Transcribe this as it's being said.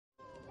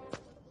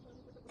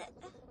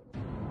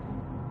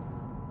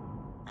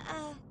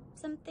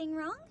something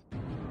wrong?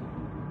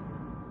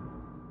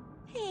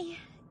 Hey,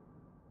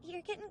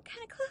 you're getting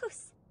kind of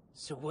close.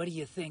 So what do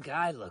you think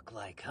I look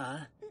like, huh?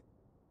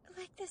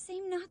 Like the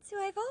same Natsu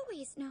I've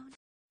always known.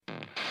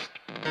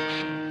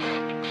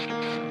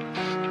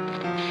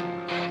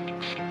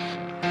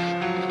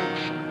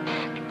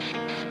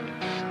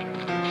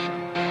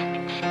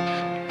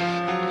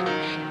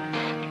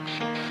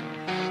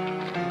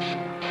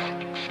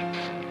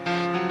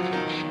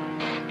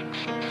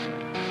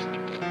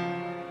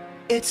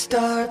 It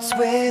starts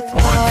with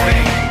one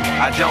thing,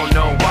 I don't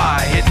know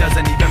why. It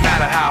doesn't even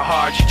matter how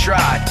hard you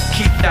try.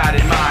 Keep that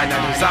in mind. I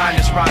designed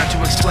this rhyme to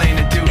explain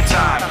in due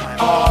time.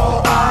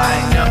 All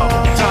I know,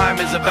 time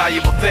is a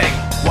valuable thing.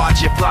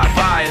 Watch it fly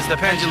by as the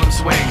pendulum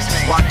swings.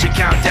 Watch it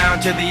count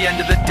down to the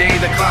end of the day.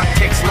 The clock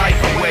takes life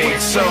away.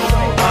 It's so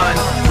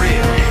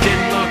unreal.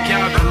 Didn't look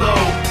out below.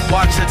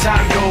 Watch the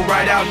time go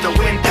right out the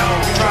window.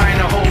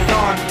 Trying to hold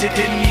on,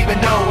 didn't even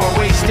know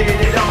or wasted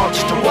it all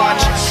just to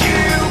watch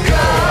you go.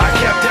 I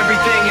kept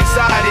everything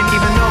inside, and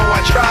even though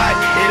I tried,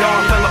 it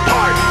all fell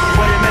apart.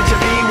 What it meant to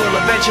be will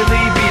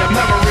eventually be a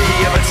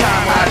memory of a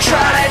time when I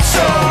tried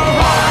so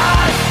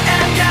hard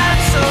and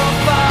got so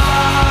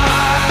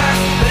far,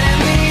 but in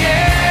the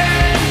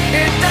end,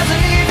 it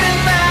doesn't even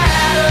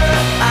matter.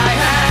 I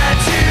had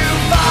to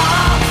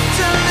fall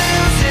to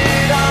lose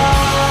it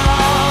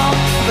all,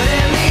 but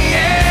in the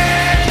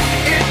end,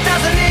 it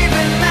doesn't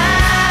even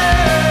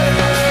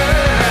matter.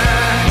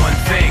 One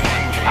thing,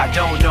 I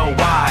don't know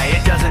why.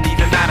 It doesn't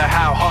even matter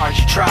how hard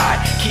you try.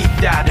 Keep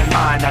that in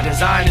mind. I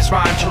designed this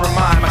rhyme to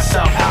remind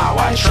myself how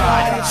I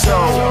tried so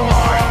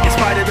hard. In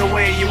spite of the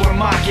way you were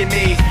mocking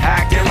me,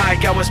 acting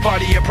like I was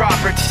part of your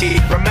property,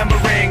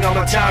 remembering all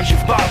the times you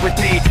fought with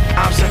me,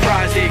 I'm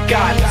surprised it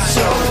got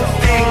so.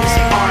 Things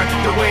aren't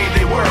the way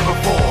they were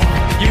before.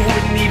 You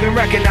wouldn't even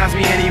recognize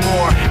me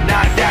anymore.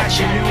 Not that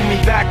you knew me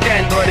back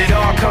then, but it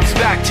all comes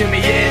back to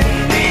me in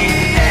the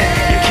end.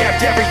 You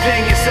kept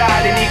everything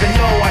inside, and even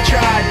though I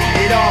tried,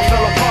 it all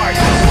fell apart.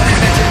 What it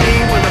meant to me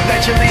will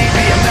eventually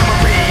be a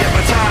memory of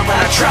a time when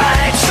I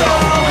tried so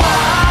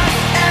hard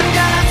and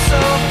got so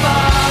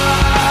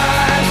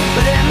far,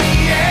 but in the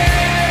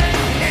end,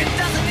 it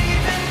doesn't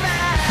even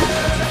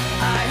matter.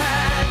 I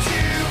had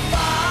to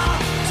fall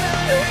to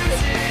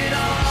lose it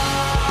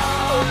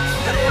all,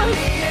 but in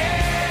the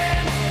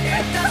end,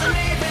 it doesn't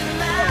even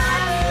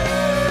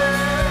matter.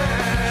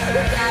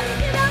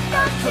 I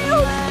put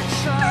my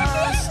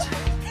trust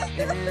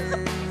in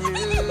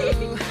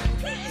you,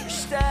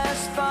 just as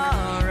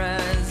far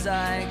as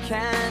I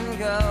can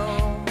go.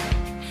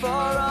 For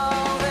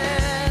all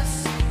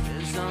this,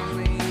 there's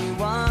only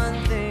one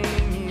thing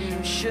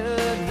you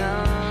should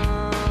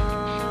know.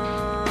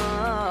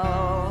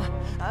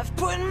 I've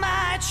put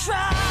my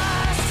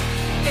trust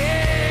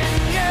in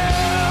you,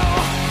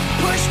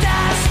 pushed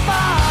as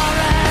far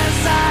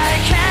as I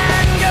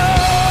can go.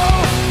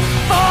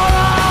 For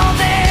all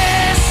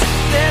this,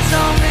 there's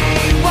only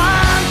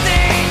one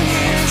thing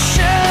you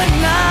should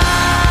know.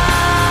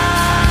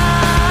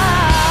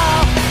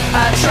 I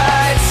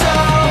tried so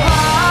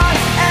hard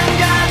and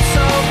got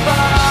so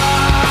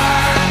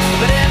far,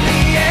 but in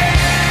the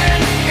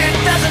end, it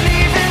doesn't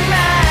even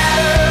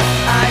matter.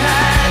 I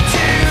had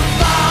to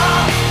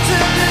fall to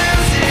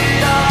lose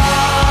it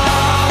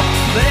all,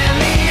 but in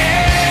the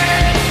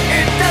end,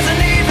 it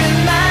doesn't even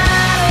matter.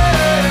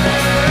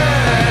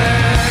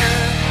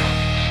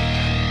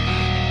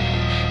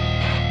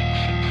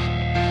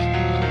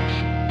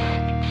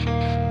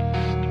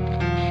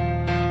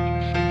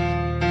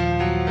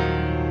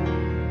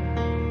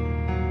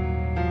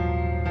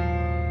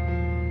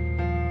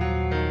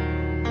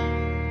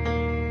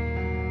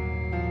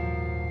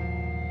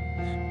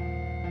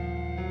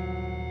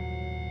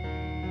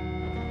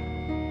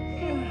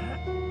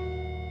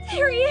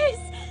 There he is!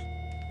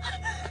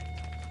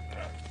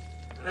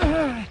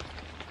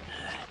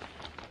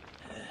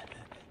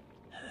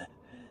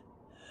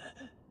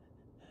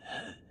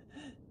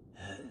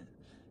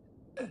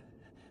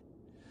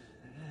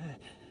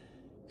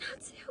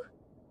 Natsu.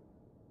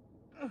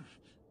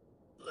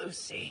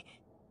 Lucy.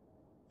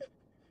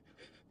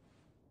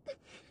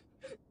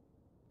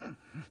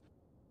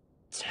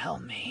 Tell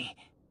me,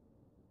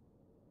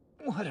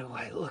 what do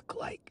I look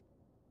like?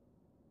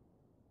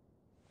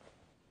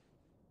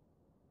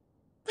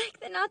 Like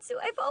the Natsu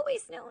I've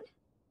always known.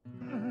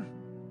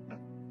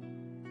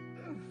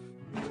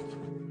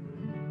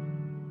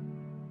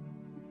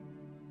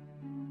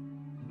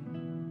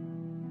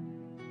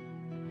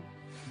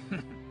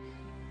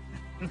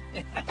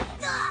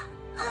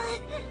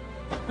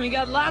 We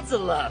got lots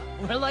of love.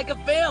 We're like a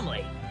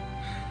family.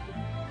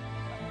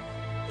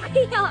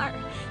 We are.